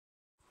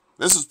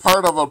This is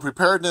part of a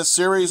preparedness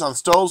series on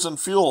stoves and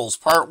fuels,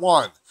 part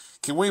 1.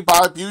 Can we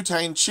buy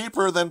butane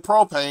cheaper than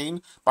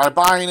propane by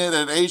buying it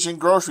at Asian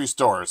grocery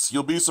stores?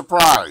 You'll be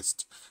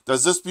surprised.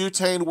 Does this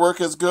butane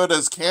work as good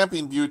as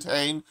camping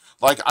butane,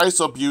 like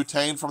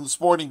iso-butane from the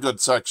sporting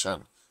goods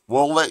section?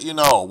 We'll let you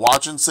know.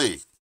 Watch and see.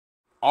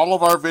 All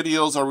of our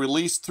videos are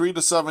released 3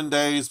 to 7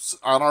 days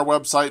on our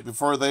website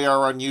before they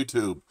are on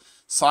YouTube.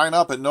 Sign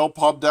up at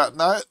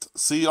nopub.net.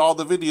 See all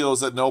the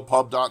videos at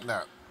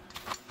nopub.net.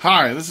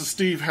 Hi, this is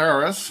Steve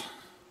Harris,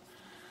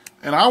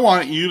 and I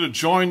want you to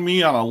join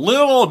me on a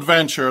little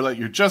adventure that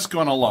you're just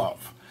going to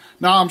love.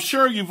 Now, I'm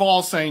sure you've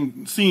all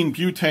seen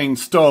butane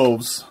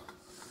stoves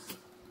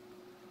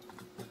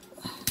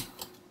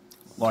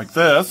like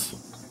this,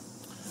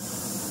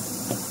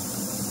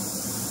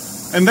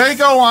 and they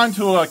go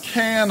onto a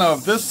can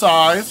of this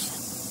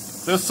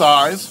size,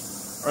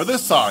 or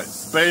this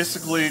size,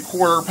 basically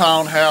 1/4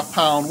 pound, 1/2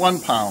 pound, 1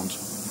 pound.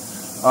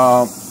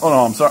 Oh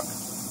no, I'm sorry.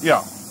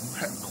 Yeah.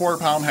 1/4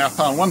 pound, 1/2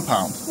 pound, 1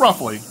 pound,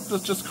 roughly.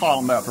 Just call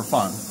them that for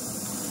fun.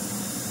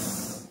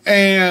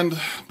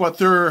 But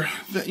they're,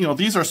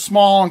 these are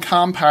small and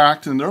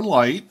compact and they're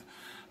light.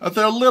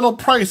 They're a little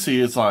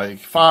pricey. It's like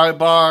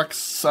 $5,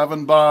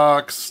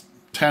 $7,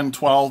 $10,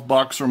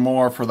 $12 or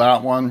more for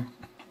that one.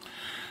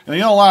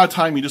 And a lot of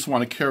time you just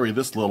want to carry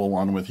this little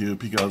one with you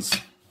because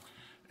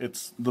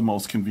it's the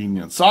most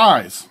convenient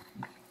size.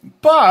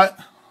 But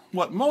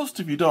what most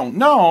of you don't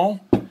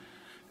know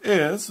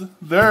is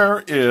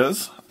there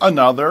is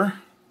another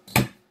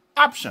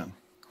option,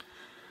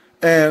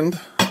 and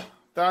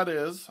that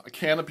is a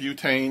can of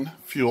butane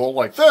fuel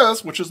like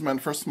this, which is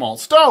meant for small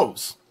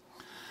stoves.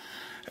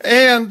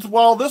 And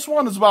well, this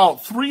one is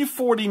about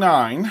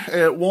 $3.49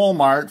 at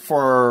Walmart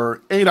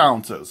for 8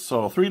 ounces,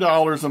 so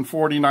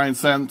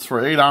 $3.49 for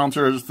 8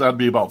 ounces. That'd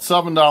be about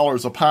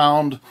 $7 a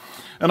pound,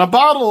 and a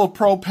bottle of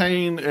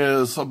propane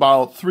is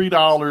about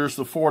 $3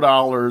 to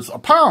 $4 a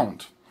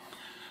pound.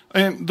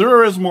 And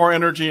there is more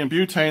energy in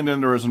butane than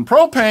there is in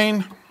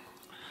propane,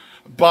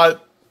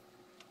 but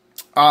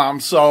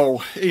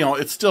so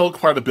it's still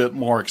quite a bit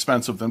more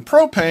expensive than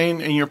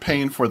propane, and you're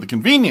paying for the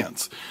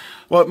convenience.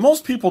 What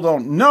most people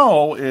don't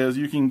know is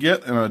you can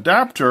get an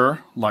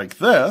adapter like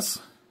this,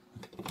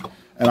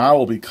 and I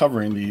will be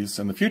covering these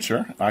in the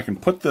future. I can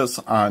put this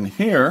on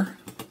here,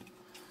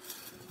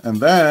 and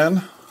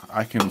then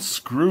I can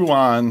screw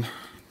on.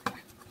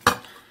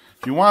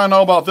 If you want to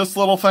know about this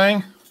little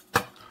thing,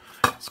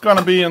 it's going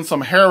to be in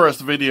some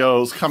Harris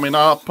videos coming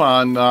up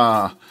on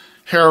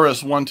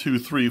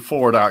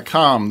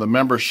Harris1234.com, the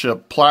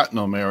membership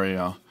platinum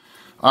area.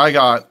 I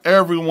got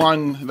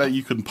everyone that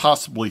you could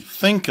possibly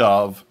think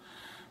of,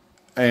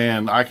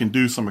 and I can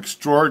do some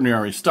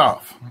extraordinary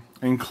stuff,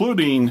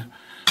 including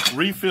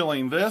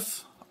refilling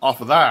this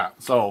off of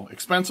that. So,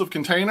 expensive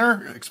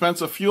container,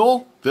 expensive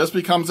fuel, this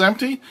becomes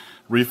empty,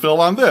 refill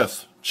on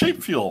this,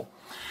 cheap fuel.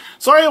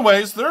 So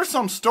anyways, there's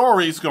some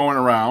stories going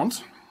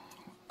around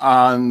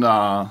on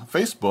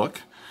Facebook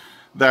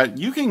that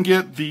you can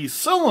get these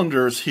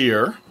cylinders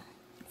here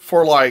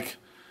for like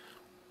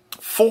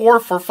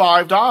 $4 for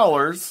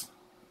 $5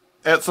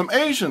 at some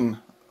Asian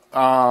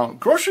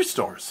grocery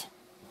stores.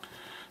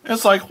 And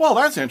it's like, well,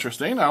 that's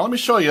interesting. Now let me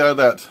show you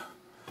that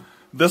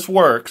this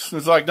works.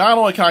 It's like, not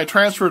only can I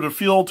transfer the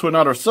fuel to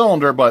another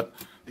cylinder, but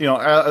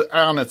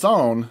on its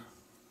own,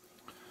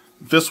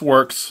 this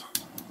works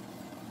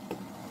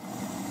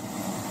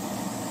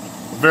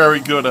very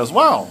good as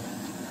well.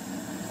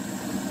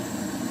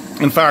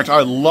 In fact,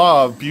 I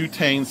love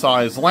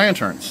butane-sized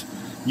lanterns.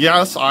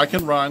 Yes, I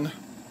can run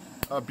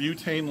a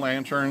butane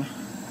lantern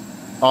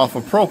off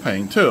of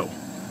propane, too.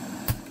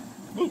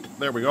 Ooh,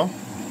 there we go.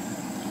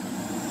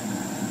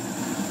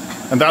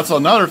 And that's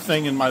another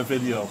thing in my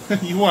video.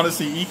 You want to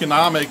see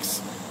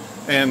economics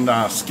and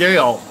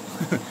scale.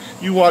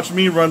 You watch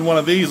me run one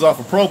of these off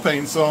a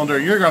propane cylinder,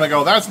 you're going to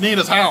go, that's neat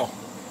as hell.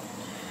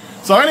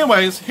 So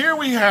anyways, here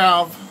we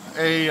have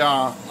a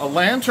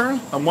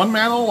lantern, a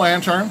one-mantle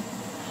lantern,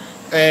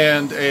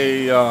 and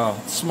a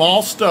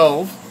small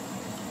stove,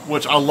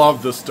 which I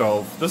love this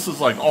stove. This is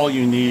like all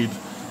you need.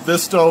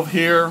 This stove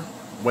here,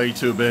 way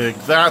too big.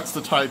 That's the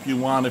type you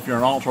want if you're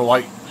an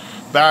ultralight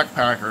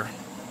backpacker.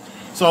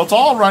 So it's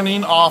all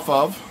running off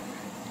of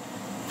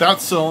that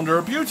cylinder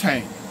of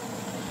butane.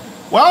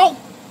 Well,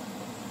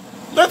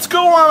 let's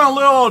go on a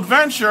little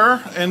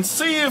adventure and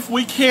see if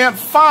we can't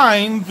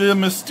find the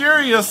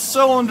mysterious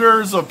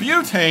cylinders of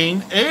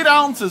butane, 8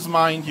 ounces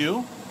mind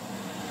you,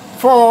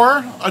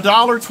 for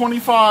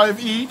 $1.25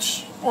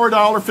 each, or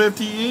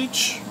 $1.50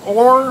 each,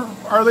 or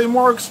are they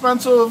more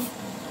expensive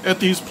at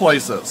these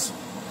places?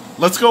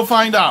 Let's go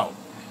find out.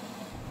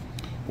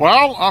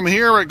 Well, I'm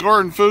here at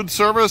Gordon Food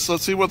Service.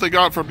 Let's see what they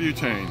got for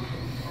butane.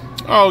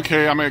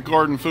 Okay, I'm at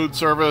Gordon Food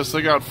Service.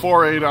 They got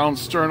 4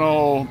 8-ounce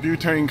sterno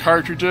butane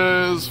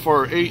cartridges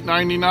for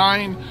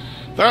 $8.99.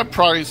 That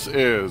price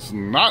is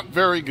not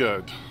very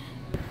good.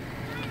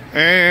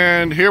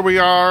 And here we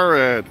are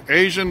at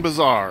Asian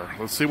Bazaar.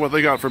 Let's see what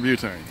they got for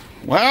butane.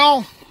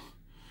 Well,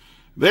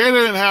 they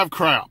didn't have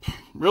crap.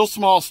 Real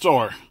small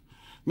store.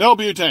 No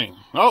butane.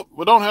 Nope,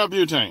 we don't have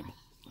butane.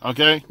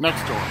 Okay,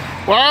 next door.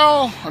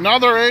 Well,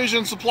 another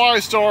Asian supply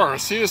store.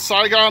 See,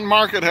 Saigon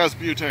Market has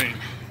butane.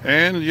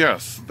 And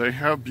yes, they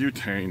have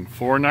butane.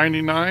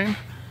 $4.99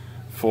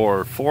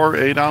 for 4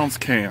 8-ounce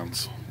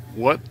cans.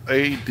 What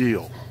a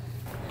deal.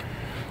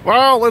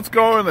 Well, let's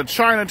go in the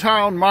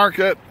Chinatown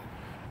Market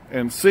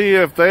and see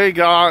if they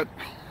got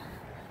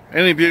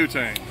any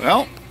butane.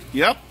 Well,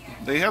 yep,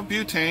 they have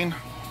butane.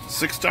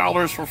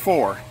 $6 for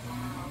 4.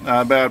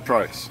 Not a bad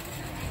price.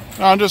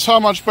 Now, just how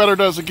much better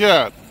does it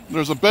get?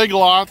 There's a Big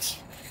Lots,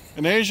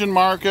 an Asian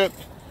Market,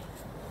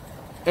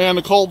 and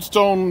a Cold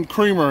Stone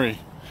Creamery.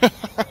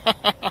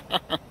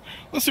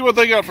 Let's see what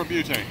they got for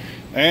butane.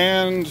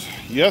 And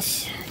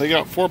yes, they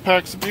got 4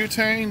 packs of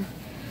butane.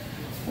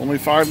 Only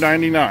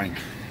 $5.99.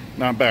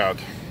 Not bad.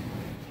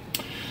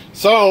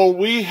 So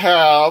we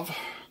have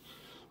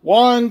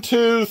 1,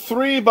 2,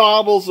 3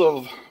 bottles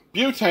of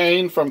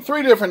butane from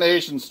 3 different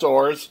Asian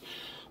stores.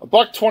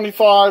 $1.25,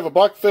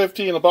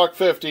 $1.50, and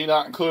 $1.50,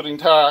 not including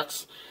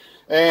tax.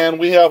 And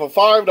we have a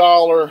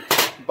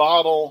 $5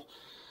 bottle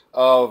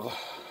of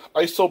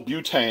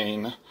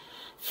iso-butane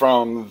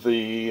from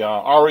the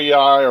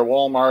REI or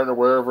Walmart or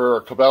wherever,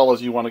 or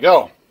Cabela's you want to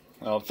go.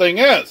 Now, the thing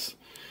is,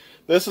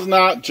 this is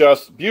not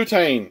just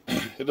butane.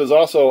 It is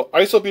also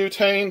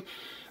iso-butane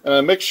and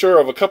a mixture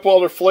of a couple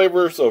other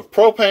flavors of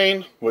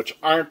propane, which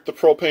aren't the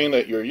propane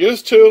that you're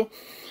used to,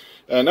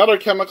 and other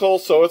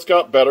chemicals, so it's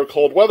got better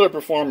cold weather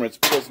performance,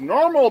 because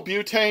normal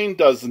butane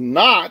does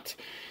not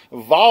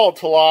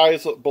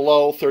volatilize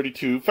below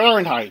 32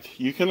 Fahrenheit.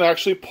 You can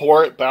actually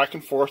pour it back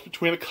and forth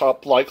between a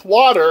cup like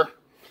water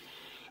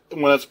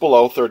when it's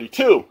below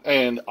 32,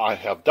 and I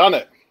have done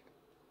it.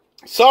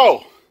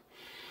 So,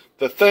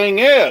 the thing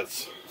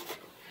is,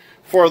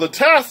 for the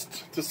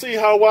test to see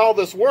how well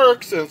this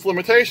works and its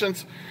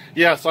limitations,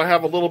 yes, I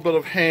have a little bit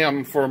of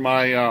ham for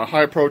my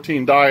high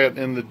protein diet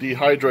in the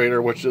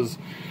dehydrator, which is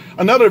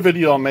another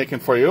video I'm making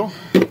for you.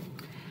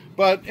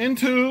 But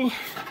into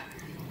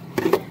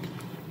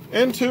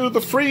the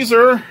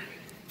freezer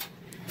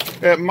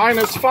at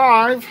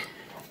 -5,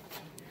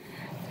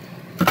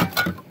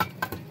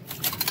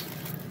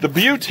 the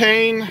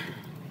butane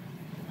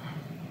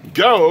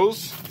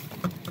goes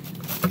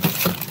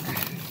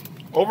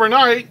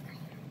overnight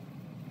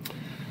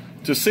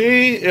to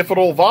see if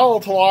it'll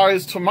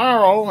volatilize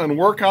tomorrow and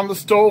work on the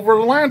stove or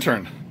the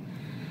lantern.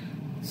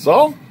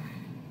 So,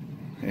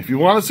 if you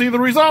want to see the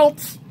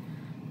results,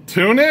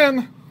 tune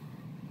in.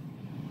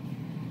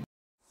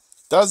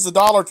 Does the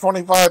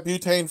 $1.25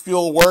 butane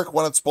fuel work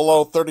when it's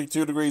below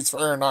 32 degrees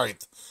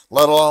Fahrenheit,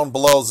 let alone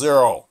below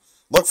 0?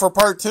 Look for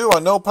part 2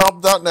 on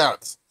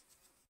nopub.net.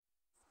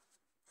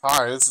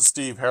 Hi, this is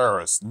Steve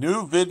Harris.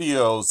 New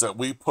videos that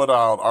we put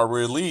out are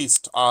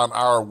released on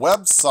our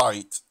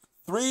website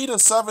 3 to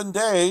 7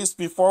 days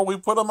before we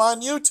put them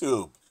on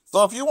YouTube.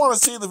 So if you want to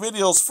see the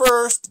videos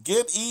first,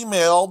 get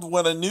emailed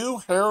when a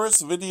new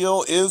Harris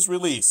video is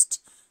released.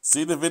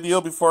 See the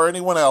video before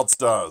anyone else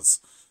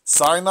does.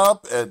 Sign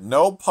up at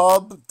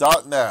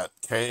nopub.net,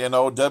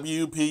 knowpub.net.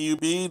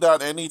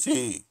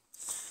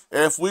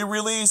 If we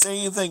release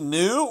anything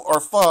new or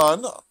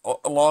fun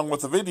along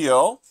with the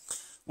video,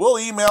 we'll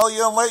email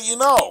you and let you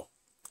know.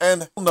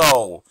 And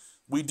no,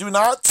 we do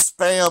not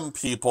spam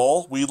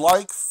people. We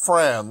like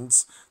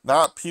friends,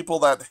 not people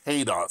that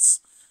hate us.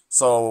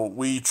 So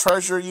we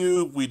treasure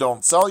you. We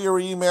don't sell your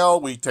email.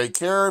 We take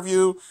care of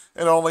you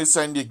and only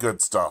send you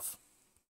good stuff.